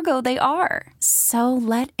of cargo they are. So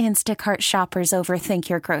let Instacart shoppers overthink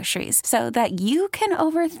your groceries so that you can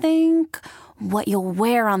overthink what you'll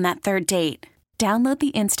wear on that third date. Download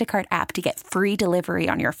the Instacart app to get free delivery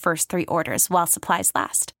on your first 3 orders while supplies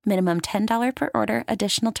last. Minimum $10 per order.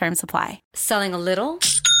 Additional terms apply. Selling a little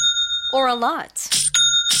or a lot?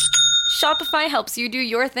 Shopify helps you do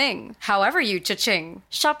your thing, however you cha-ching.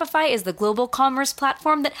 Shopify is the global commerce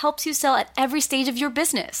platform that helps you sell at every stage of your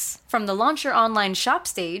business. From the launch your online shop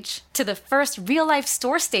stage, to the first real-life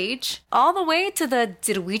store stage, all the way to the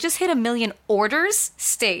did we just hit 1 million orders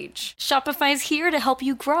stage. Shopify's here to help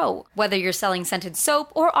you grow. Whether you're selling scented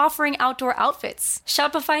soap or offering outdoor outfits,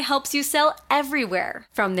 Shopify helps you sell everywhere.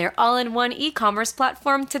 From their all-in-one e-commerce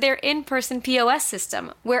platform to their in-person POS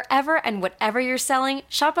system, wherever and whatever you're selling,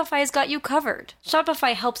 Shopify's got you covered.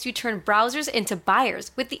 Shopify helps you turn browsers into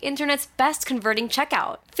buyers with the internet's best converting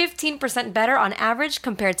checkout. 15% better on average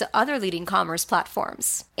compared to other leading commerce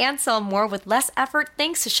platforms. And sell more with less effort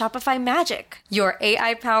thanks to Shopify Magic, your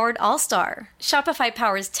AI-powered all-star. Shopify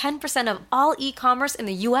powers 10% of all e-commerce in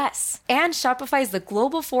the U.S. And Shopify is the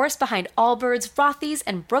global force behind Allbirds, Rothy's,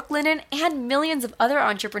 and Brooklinen, and millions of other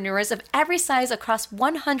entrepreneurs of every size across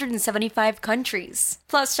 175 countries.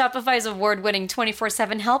 Plus, Shopify's award-winning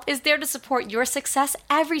 24/7 help is there to support your success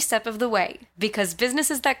every step of the way. Because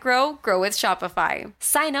businesses that grow, grow with Shopify.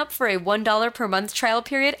 Sign up for a $1 per month trial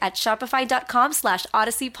period at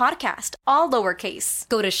shopify.com/Odyssey Podcast, all lowercase.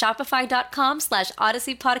 Go to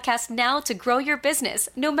shopify.com/Odyssey Podcast now to grow your business,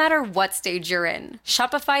 no matter what stage you're in.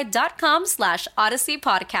 Shopify.com/Odyssey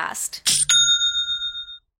Podcast.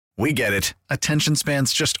 We get it. Attention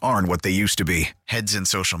spans just aren't what they used to be. Heads in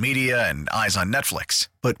social media and eyes on Netflix.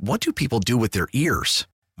 But what do people do with their ears?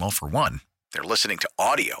 Well, for one, they're listening to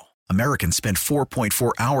audio. Americans spend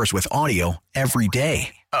 4.4 hours with audio every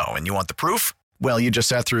day. Oh, and you want the proof? Well, you just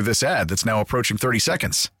sat through this ad that's now approaching 30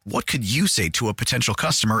 seconds. What could you say to a potential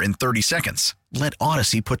customer in 30 seconds? Let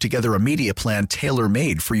Odyssey put together a media plan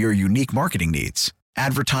tailor-made for your unique marketing needs.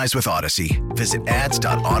 Advertise with Odyssey. Visit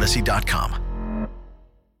ads.odyssey.com.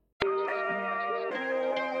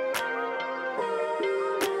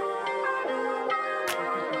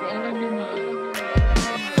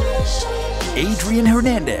 Adrian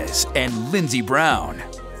Hernandez and Lindsey Brown,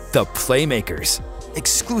 the Playmakers,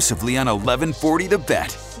 exclusively on 1140 The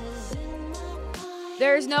Bet.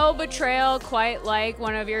 There's no betrayal quite like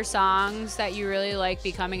one of your songs that you really like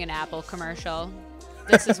becoming an Apple commercial.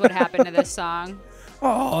 This is what happened to this song.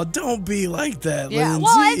 Oh, don't be like that, Yeah, Lindsay.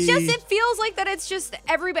 well, it feels like that it's just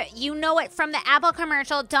everybody, you know it from the Apple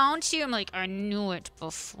commercial, don't you? I'm like, I knew it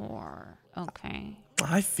before. Okay.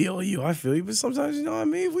 I feel you, but sometimes, you know what I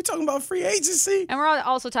mean? We're talking about free agency. And we're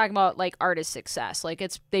also talking about, like, artist success. Like,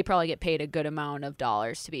 they probably get paid a good amount of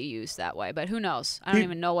dollars to be used that way. But who knows? I don't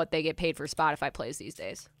even know what they get paid for Spotify plays these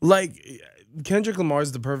days. Like, Kendrick Lamar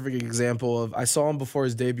is the perfect example of, I saw him before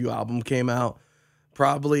his debut album came out.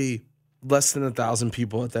 Probably less than 1,000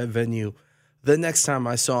 people at that venue. The next time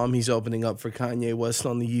I saw him, he's opening up for Kanye West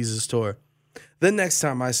on the Yeezus tour. The next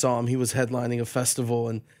time I saw him, he was headlining a festival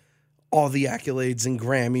and all the accolades and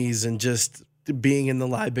Grammys and just being in the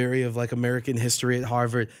library of like American history at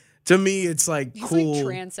Harvard. To me, it's like He's cool. Like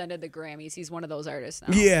transcended the Grammys. He's one of those artists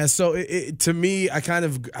now. Yeah, so to me,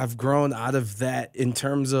 I've grown out of that in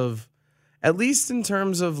terms of, at least in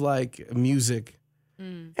terms of like music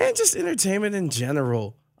and just entertainment in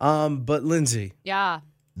general. But Lindsay. Yeah.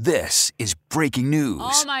 This is breaking news.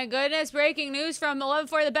 Oh my goodness, breaking news from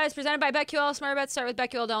 1140 The Bet, presented by BetQL. Smart bets start with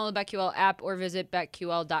BetQL. Download the BetQL app or visit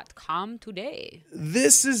BetQL.com today.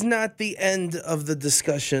 This is not the end of the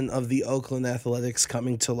discussion of the Oakland Athletics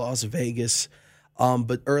coming to Las Vegas.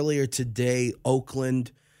 But earlier today,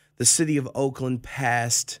 the city of Oakland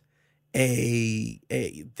passed a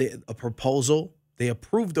proposal. They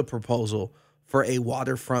approved a proposal for a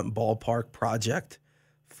waterfront ballpark project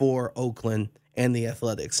for Oakland and the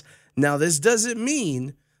Athletics. Now, this doesn't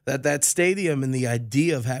mean that stadium and the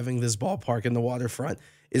idea of having this ballpark in the waterfront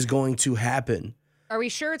is going to happen. Are we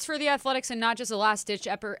sure it's for the Athletics and not just a last-ditch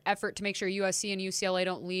effort to make sure USC and UCLA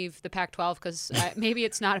don't leave the Pac-12? Because maybe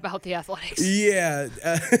it's not about the Athletics. Yeah.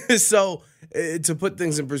 So to put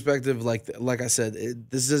things in perspective, like I said,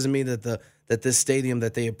 this doesn't mean that this stadium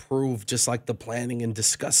that they approved, just like the planning and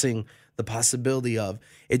discussing the possibility of,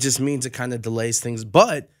 it just means it kind of delays things.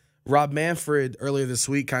 But Rob Manfred earlier this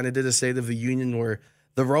week kind of did a State of the Union where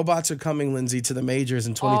the robots are coming, Lindsay, to the majors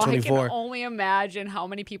in 2024. I can only imagine how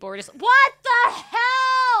many people were just, what the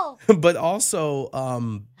hell? But also,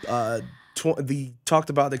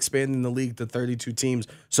 talked about expanding the league to 32 teams.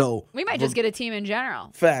 So we might just get a team in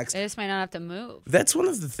general. Facts. They just might not have to move. That's one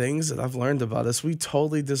of the things that I've learned about us. We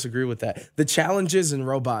totally disagree with that. The challenges in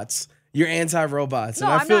robots. You're anti-robots. No,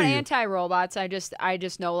 and I'm not anti-robots. I just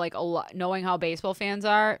know, like, knowing how baseball fans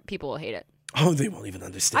are, people will hate it. Oh, they won't even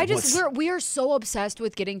understand. We are so obsessed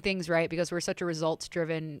with getting things right because we're such a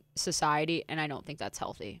results-driven society, and I don't think that's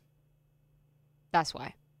healthy. That's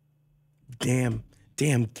why. Damn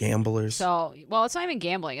Damn gamblers. So, well, it's not even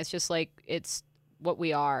gambling. It's just like it's what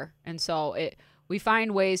we are. And so we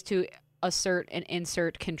find ways to assert and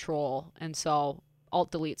insert control. And so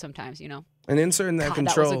alt-delete sometimes, you know. And inserting that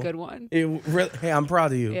control. That was a good one. Hey, I'm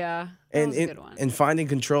proud of you. Yeah, that was a good one. And finding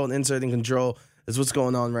control and inserting control is what's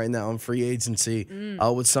going on right now in free agency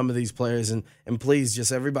with some of these players. And please,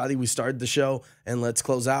 just everybody, we started the show, and let's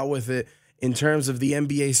close out with it. In terms of the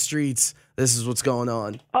NBA streets, this is what's going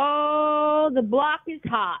on. Oh, the block is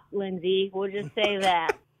hot, Lindsay. We'll just say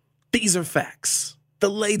that. These are facts. The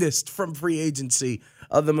latest from free agency.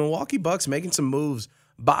 The Milwaukee Bucks making some moves.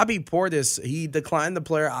 Bobby Portis, he declined the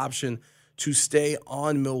player option to stay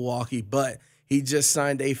on Milwaukee, but he just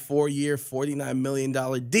signed a 4-year, $49 million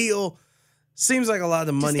deal. Seems like a lot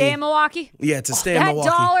of money. To stay in Milwaukee? Yeah, to stay in Milwaukee.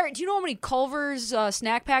 That dollar, do you know how many Culver's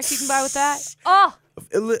snack packs you can buy with that? Oh!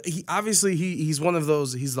 He's one of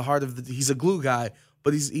those, he's the heart of the, he's a glue guy,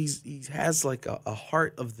 but he has like a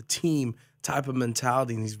heart of the team type of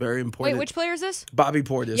mentality, and he's very important. Wait, which player is this? Bobby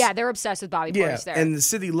Portis. Yeah, they're obsessed with Bobby Portis there. And the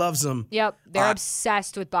city loves him. Yep, they're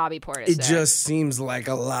obsessed with Bobby Portis It just seems like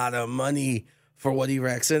a lot of money for what he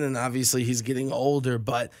racks in, and obviously he's getting older,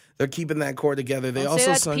 but they're keeping that core together. They Don't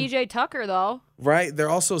also say that's PJ Tucker, though. Right? They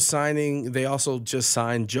also just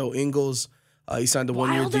signed Joe Ingles. He signed a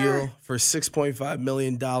 1-year deal for $6.5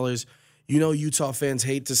 million. You know, Utah fans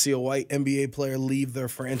hate to see a white NBA player leave their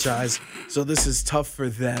franchise, so this is tough for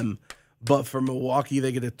them. But for Milwaukee,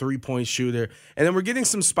 they get a 3-point shooter. And then we're getting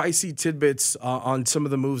some spicy tidbits on some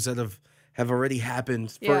of the moves that have already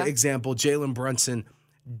happened. For example, Jalen Brunson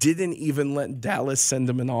didn't even let Dallas send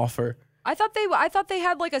him an offer. I thought they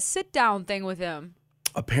had like a sit-down thing with him.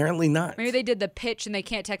 Apparently not. Maybe they did the pitch and they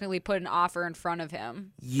can't technically put an offer in front of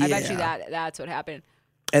him. Yeah. I bet you that's what happened.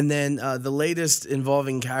 And then the latest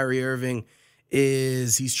involving Kyrie Irving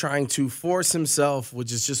is he's trying to force himself,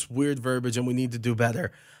 which is just weird verbiage, and we need to do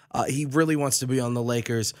better. He really wants to be on the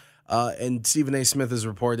Lakers. And Stephen A. Smith is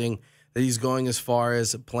reporting that he's going as far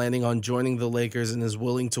as planning on joining the Lakers and is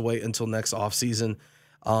willing to wait until next offseason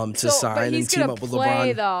to sign and team up with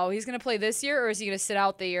LeBron. Though. He's going to play this year, or is he going to sit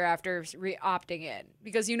out the year after opting in?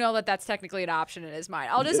 Because you know that's technically an option in his mind.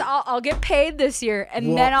 I'll get paid this year,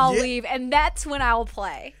 and then I'll leave, and that's when I'll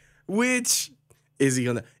play. Which, is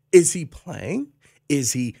he playing?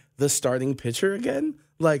 Is he the starting pitcher again,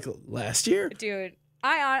 like last year? Dude.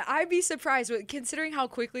 I'd be surprised, considering how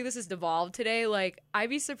quickly this has devolved today. Like, I'd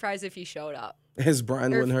be surprised if he showed up. As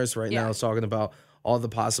Brian Windhurst now is talking about all the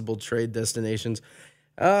possible trade destinations.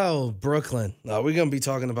 Oh, Brooklyn. We're going to be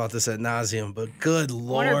talking about this ad nauseum, but good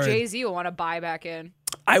Lord. I wonder if Jay-Z will want to buy back in.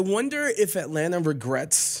 I wonder if Atlanta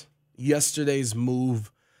regrets yesterday's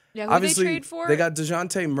move. Yeah, who did they trade for? They got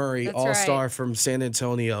DeJounte Murray, all-star from San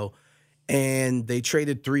Antonio, and they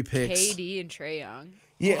traded 3 picks. KD and Trae Young.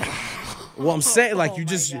 Yeah. Well, I'm saying, like, you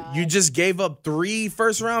just gave up 3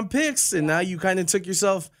 first-round picks, and now you kind of took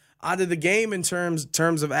yourself out of the game in terms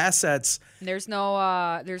of assets. There's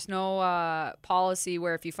no policy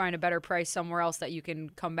where if you find a better price somewhere else that you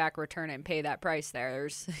can come back, return it, and pay that price there.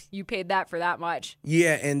 You paid that for that much.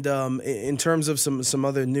 Yeah, and in terms of some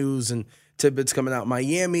other news and tidbits coming out,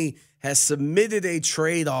 Miami has submitted a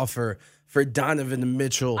trade offer for Donovan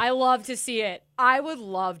Mitchell. I love to see it. I would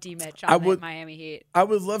love D-Mitch on the Miami Heat. I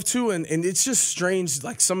would love to, and it's just strange,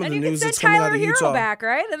 like some of the news that's coming out of Utah. And you can send Tyler Hero back,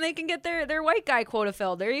 right? And they can get their white guy quota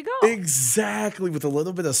filled. There you go. Exactly, with a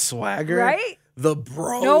little bit of swagger. Right? The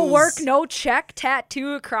bros. No work, no check,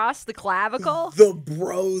 tattoo across the clavicle. The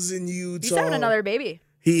bros in Utah. He's having another baby.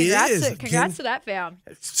 He is. Congrats to that fam.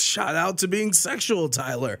 Shout out to being sexual,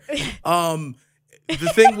 Tyler. The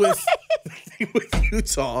thing with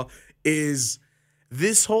Utah is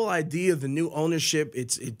this whole idea of the new ownership.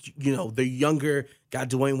 It's they're younger, got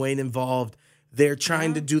Dwayne Wade involved. They're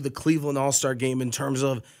trying to do the Cleveland All-Star game in terms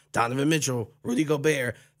of Donovan Mitchell, Rudy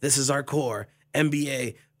Gobert. This is our core.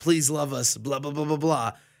 NBA, please love us, blah, blah, blah, blah,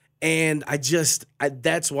 blah. And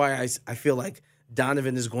that's why I feel like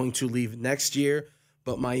Donovan is going to leave next year,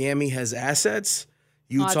 but Miami has assets.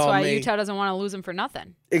 That's why Utah doesn't want to lose him for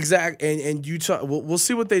nothing. Exactly. And Utah, we'll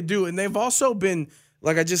see what they do. And they've also been,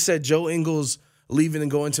 like I just said, Joe Ingles leaving and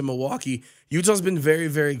going to Milwaukee. Utah's been very,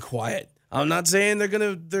 very quiet. I'm not saying they're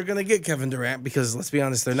gonna get Kevin Durant, because let's be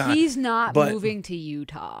honest, they're not. He's not moving to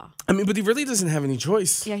Utah. I mean, but he really doesn't have any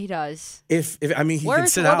choice. Yeah, he does. He can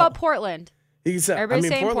sit out. What about Portland? He can sit. Everybody's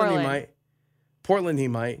saying Portland. He might. Portland, he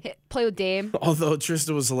might. Play with Dame. Although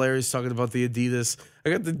Tristan was hilarious talking about the Adidas. I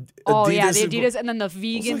got the Adidas. Oh, yeah, the Adidas and then the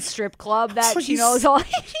vegan strip club that she knows all.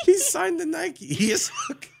 He signed the Nike. He is.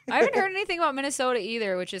 I haven't heard anything about Minnesota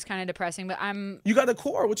either, which is kind of depressing, but You got a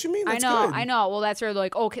core. What you mean? I know. Well, that's where they're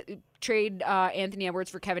like, trade Anthony Edwards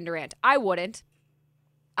for Kevin Durant. I wouldn't.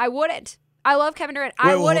 I wouldn't. I love Kevin Durant.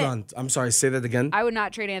 Wait, I wouldn't. hold on. I'm sorry. Say that again. I would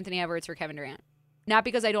not trade Anthony Edwards for Kevin Durant. Not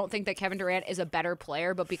because I don't think that Kevin Durant is a better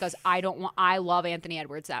player, but because I love Anthony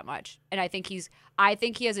Edwards that much. And I think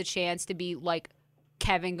he has a chance to be like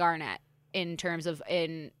Kevin Garnett in terms of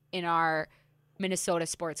in our Minnesota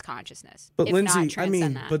sports consciousness. But Lindsay,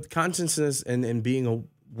 that. but consciousness and being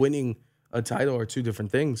winning a title are two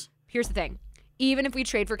different things. Here's the thing. Even if we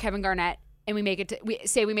trade for Kevin Garnett and we make it to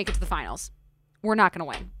the finals, we're not going to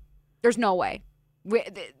win. There's no way.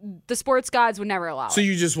 The sports gods would never allow it. So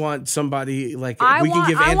you just want somebody like can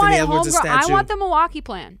give Anthony Edwards a statue? I want the Milwaukee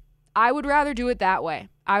plan. I would rather do it that way.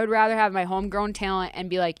 I would rather have my homegrown talent and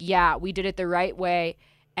be like, yeah, we did it the right way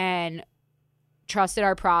and trusted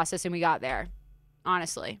our process and we got there.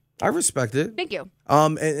 Honestly. I respect it. Thank you.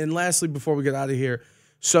 And lastly, before we get out of here,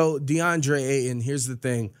 so DeAndre Ayton, here's the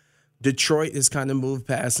thing. Detroit has kind of moved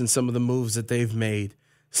past in some of the moves that they've made.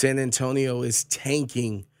 San Antonio is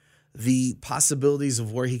tanking. The possibilities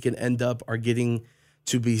of where he can end up are getting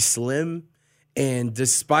to be slim. And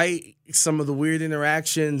despite some of the weird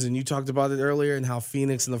interactions, and you talked about it earlier, and how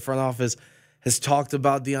Phoenix in the front office has talked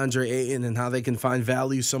about DeAndre Ayton and how they can find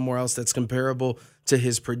value somewhere else that's comparable to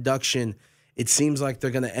his production, it seems like they're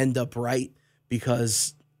going to end up right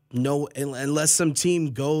because unless some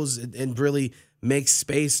team goes and really makes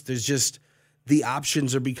space, there's just the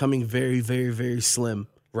options are becoming very, very, very slim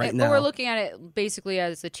right now. But we're looking at it basically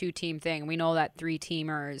as a 2-team thing. We know that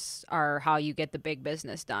 3-teamers are how you get the big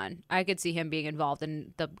business done. I could see him being involved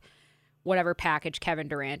in the whatever package Kevin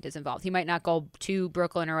Durant is involved. He might not go to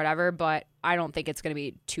Brooklyn or whatever, but I don't think it's going to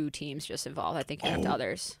be 2 teams just involved. I think you have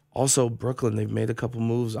others. Also, Brooklyn, they've made a couple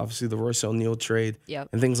moves. Obviously, the Royce O'Neal trade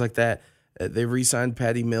and things like that. They re-signed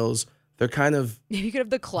Patty Mills. They're kind of... You could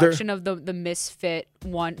have the collection of the misfit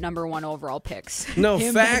number 1 overall picks. No,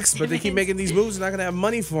 facts, but they keep making these moves. They're not going to have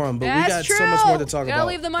money for them. But That's we got true. so much more to talk Gotta about.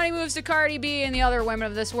 Leave the money moves to Cardi B and the other women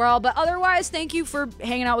of this world. But otherwise, thank you for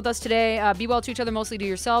hanging out with us today. Be well to each other, mostly to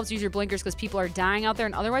yourselves. Use your blinkers because people are dying out there.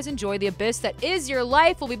 And otherwise, enjoy the abyss that is your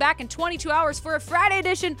life. We'll be back in 22 hours for a Friday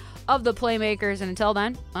edition of The Playmakers. And until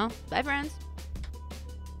then, well, bye, friends.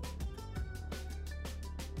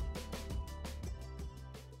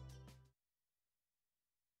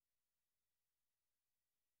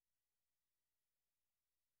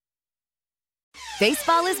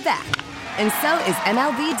 Baseball is back, and so is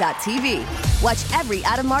MLB.tv. Watch every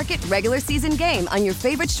out-of-market regular season game on your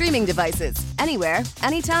favorite streaming devices, anywhere,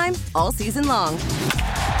 anytime, all season long.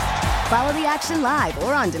 Follow the action live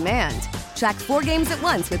or on demand. Track 4 games at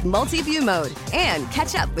once with multi-view mode and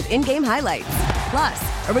catch up with in-game highlights.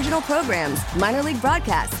 Plus, original programs, minor league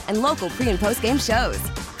broadcasts, and local pre- and post-game shows.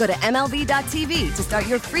 Go to MLB.tv to start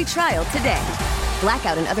your free trial today.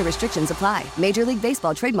 Blackout and other restrictions apply. Major League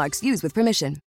Baseball trademarks used with permission.